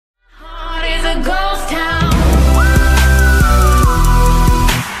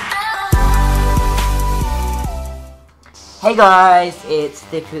Hey guys, it's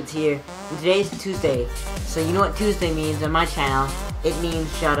Dickfoods here, and today's Tuesday. So you know what Tuesday means on my channel? It means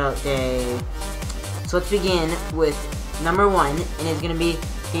shoutout day. So let's begin with number 1, and it's gonna be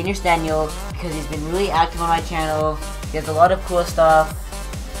Daniel because he's been really active on my channel. He has a lot of cool stuff.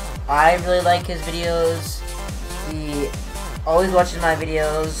 I really like his videos. He always watches my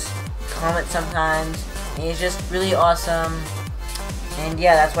videos, comments sometimes, and he's just really awesome. And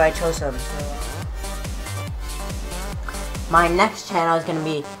yeah, that's why I chose him. My next channel is going to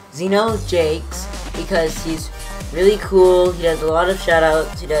be XENOJAX because he's really cool. He does a lot of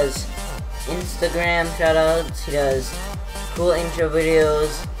shoutouts. He does Instagram shoutouts. He does cool intro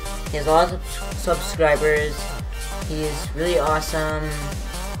videos. He has a lot of subscribers. He's really awesome.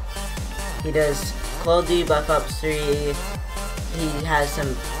 He does Call of Duty Black Ops 3. He has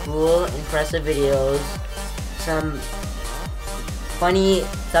some cool, impressive videos. Some funny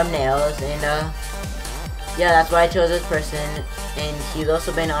thumbnails, and yeah, that's why I chose this person, and he's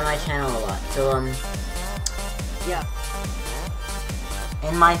also been on my channel a lot, so yeah.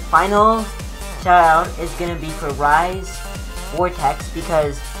 And my final shout out is gonna be for RIZE VORTEX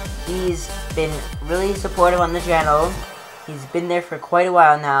because he's been really supportive on the channel. He's been there for quite a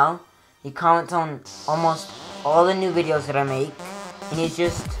while now. He comments on almost all the new videos that I make, and he's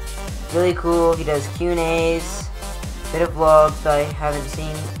just really cool. He does Q&As, bit of vlogs that I haven't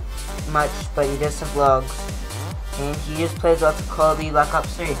seen much, but he does some vlogs, and he just plays lots of Call of Duty Black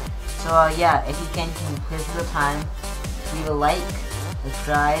Ops 3. So yeah, if you can you please take the time to leave a like,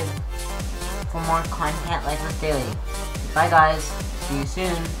 subscribe for more content like this daily. Bye guys, see you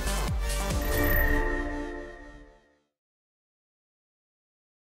soon.